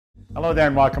Hello there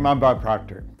and welcome. I'm Bob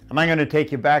Proctor. And I'm going to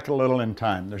take you back a little in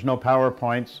time. There's no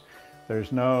PowerPoints.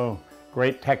 There's no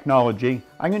great technology.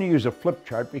 I'm going to use a flip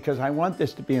chart because I want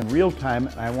this to be in real time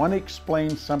and I want to explain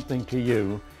something to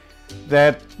you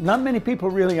that not many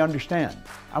people really understand.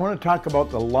 I want to talk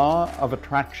about the law of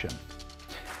attraction.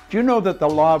 Do you know that the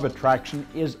law of attraction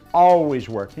is always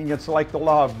working? It's like the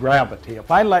law of gravity. If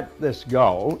I let this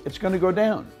go, it's going to go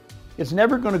down. It's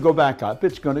never going to go back up.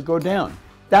 It's going to go down.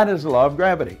 That is the law of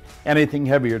gravity. Anything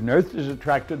heavier than Earth is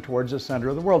attracted towards the center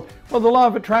of the world. Well, the law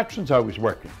of attraction is always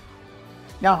working.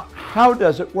 Now, how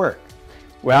does it work?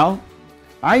 Well,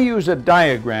 I use a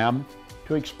diagram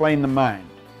to explain the mind.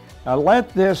 Now,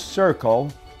 let this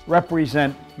circle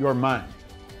represent your mind.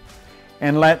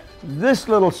 And let this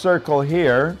little circle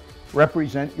here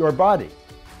represent your body.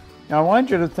 Now, I want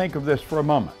you to think of this for a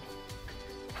moment.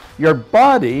 Your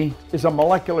body is a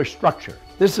molecular structure.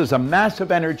 This is a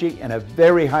massive energy and a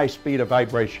very high speed of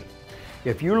vibration.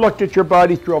 If you looked at your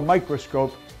body through a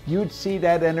microscope, you'd see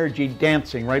that energy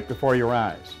dancing right before your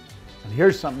eyes. And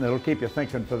here's something that'll keep you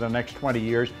thinking for the next 20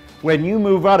 years. When you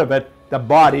move out of it, the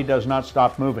body does not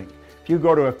stop moving. If you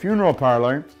go to a funeral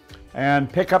parlor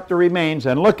and pick up the remains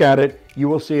and look at it, you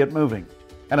will see it moving.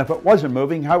 And if it wasn't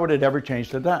moving, how would it ever change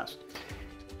to dust?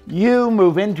 You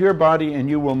move into your body and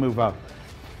you will move out.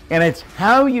 And it's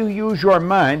how you use your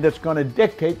mind that's going to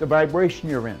dictate the vibration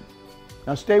you're in.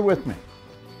 Now stay with me.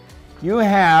 You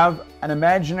have an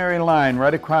imaginary line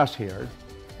right across here,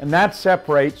 and that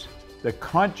separates the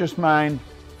conscious mind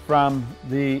from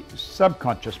the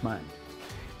subconscious mind.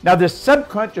 Now the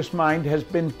subconscious mind has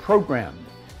been programmed.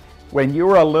 When you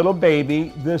were a little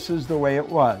baby, this is the way it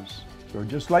was. So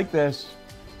just like this.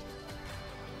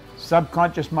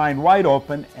 Subconscious mind wide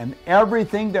open, and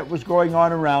everything that was going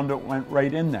on around it went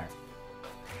right in there.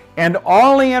 And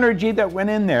all the energy that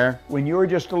went in there when you were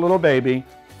just a little baby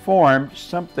formed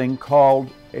something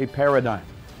called a paradigm.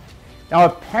 Now, a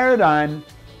paradigm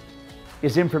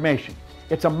is information.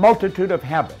 It's a multitude of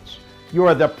habits. You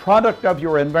are the product of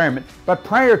your environment, but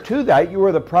prior to that, you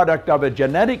were the product of a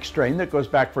genetic strain that goes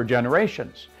back for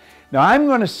generations. Now, I'm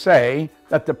going to say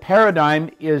that the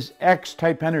paradigm is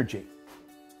X-type energy.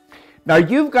 Now,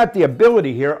 you've got the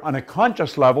ability here on a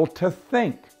conscious level to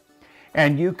think,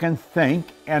 and you can think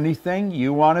anything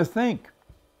you want to think.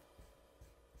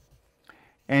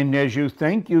 And as you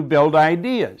think, you build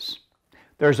ideas.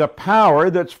 There's a power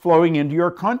that's flowing into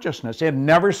your consciousness. It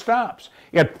never stops.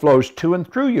 It flows to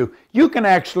and through you. You can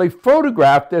actually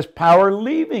photograph this power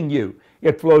leaving you.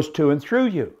 It flows to and through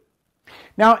you.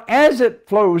 Now, as it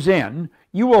flows in,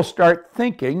 you will start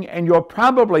thinking, and you'll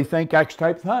probably think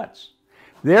X-type thoughts.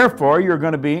 Therefore, you're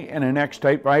going to be in an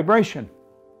X-type vibration,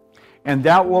 and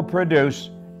that will produce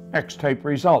X-type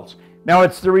results. Now,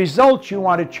 it's the results you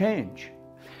want to change,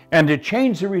 and to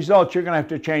change the results, you're going to have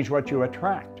to change what you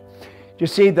attract. You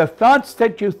see, the thoughts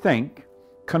that you think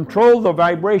control the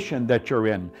vibration that you're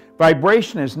in.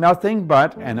 Vibration is nothing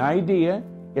but an idea.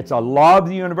 It's a law of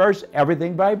the universe.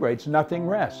 Everything vibrates, nothing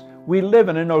rests. We live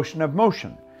in an ocean of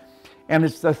motion. And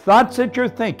it's the thoughts that you're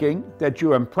thinking that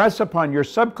you impress upon your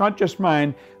subconscious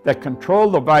mind that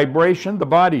control the vibration the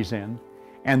body's in,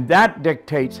 and that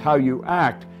dictates how you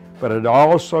act, but it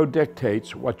also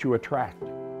dictates what you attract.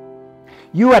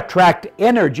 You attract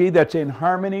energy that's in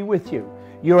harmony with you.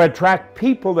 You attract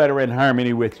people that are in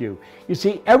harmony with you. You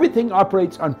see, everything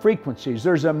operates on frequencies.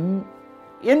 There's an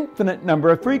infinite number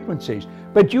of frequencies,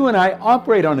 but you and I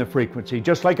operate on a frequency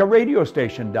just like a radio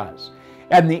station does.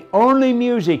 And the only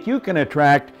music you can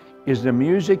attract is the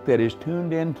music that is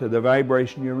tuned into the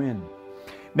vibration you're in.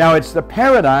 Now, it's the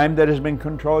paradigm that has been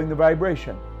controlling the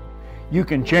vibration. You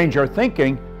can change your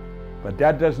thinking, but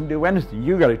that doesn't do anything.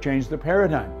 You got to change the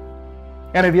paradigm.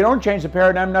 And if you don't change the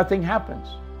paradigm, nothing happens.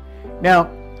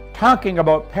 Now, talking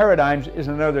about paradigms is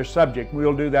another subject.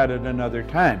 We'll do that at another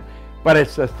time. But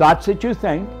it's the thoughts that you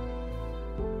think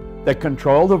that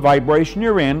control the vibration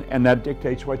you're in, and that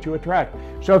dictates what you attract.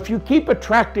 So if you keep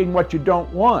attracting what you don't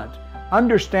want,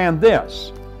 understand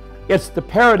this. It's the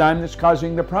paradigm that's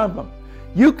causing the problem.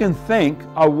 You can think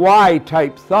a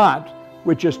Y-type thought,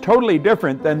 which is totally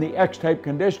different than the X-type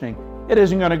conditioning. It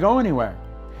isn't going to go anywhere.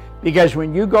 Because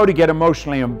when you go to get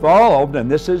emotionally involved, and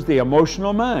this is the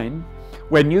emotional mind,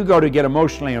 when you go to get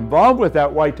emotionally involved with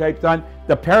that Y-type thought,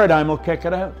 the paradigm will kick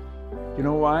it out. You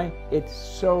know why? It's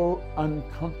so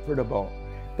uncomfortable.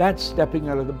 That's stepping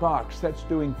out of the box. That's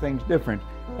doing things different.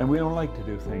 And we don't like to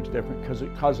do things different because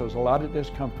it causes a lot of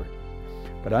discomfort.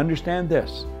 But understand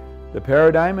this. The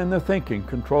paradigm and the thinking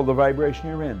control the vibration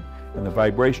you're in. And the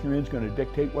vibration you're in is going to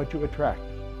dictate what you attract.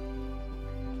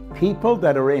 People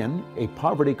that are in a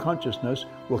poverty consciousness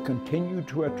will continue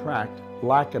to attract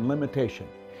lack and limitation.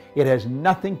 It has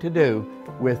nothing to do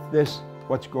with this,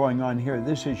 what's going on here.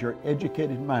 This is your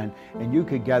educated mind, and you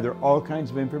could gather all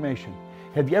kinds of information.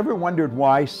 Have you ever wondered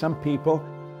why some people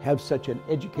have such an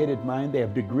educated mind? They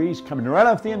have degrees coming right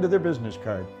off the end of their business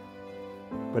card,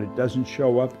 but it doesn't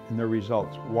show up in their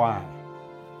results. Why?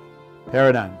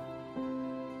 Paradigm.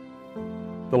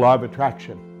 The law of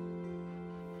attraction.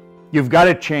 You've got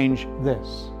to change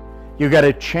this. You've got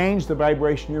to change the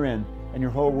vibration you're in, and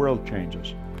your whole world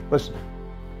changes. Listen,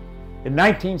 in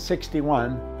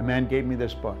 1961, a man gave me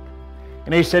this book,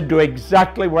 and he said, do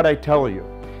exactly what I tell you.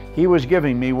 He was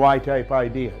giving me Y-type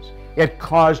ideas. It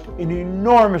caused an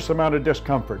enormous amount of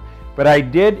discomfort, but I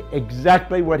did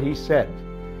exactly what he said.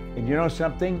 And you know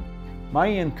something? My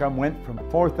income went from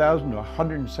 $4,000 to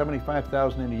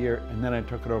 $175,000 in a year, and then I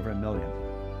took it over $1 million.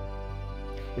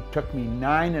 It took me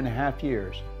 9.5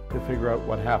 years to figure out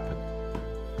what happened.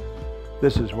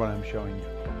 This is what I'm showing you.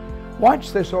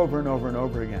 Watch this over and over and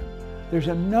over again. There's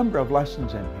a number of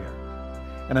lessons in here.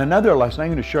 And another lesson, I'm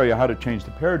going to show you how to change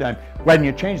the paradigm. When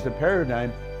you change the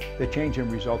paradigm, the change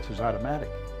in results is automatic.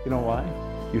 You know why?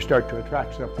 You start to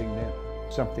attract something new,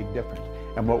 something different.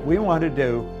 And what we want to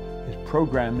do is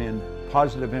program in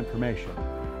positive information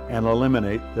and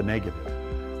eliminate the negative.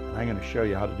 And I'm going to show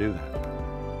you how to do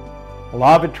that. The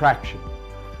law of attraction.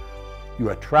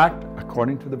 You attract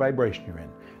according to the vibration you're in.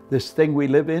 This thing we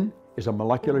live in is a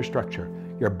molecular structure.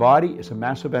 Your body is a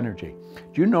mass of energy.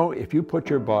 Do you know if you put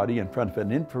your body in front of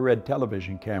an infrared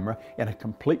television camera in a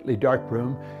completely dark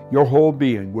room, your whole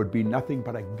being would be nothing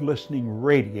but a glistening,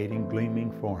 radiating,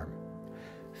 gleaming form?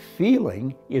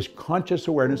 Feeling is conscious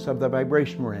awareness of the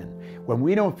vibration we're in. When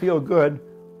we don't feel good,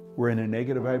 we're in a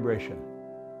negative vibration.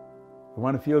 You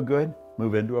want to feel good?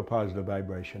 Move into a positive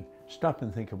vibration. Stop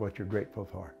and think of what you're grateful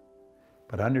for.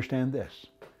 But understand this,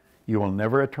 you will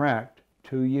never attract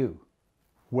to you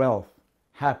wealth,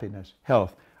 happiness,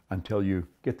 health until you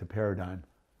get the paradigm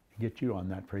and get you on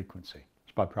that frequency.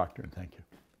 It's Bob Proctor, and thank you.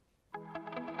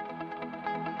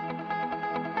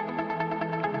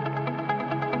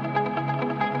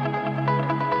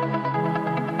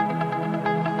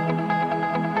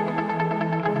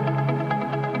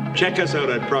 Check us out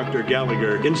at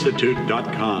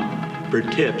ProctorGallagherInstitute.com for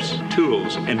tips,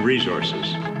 tools, and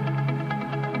resources.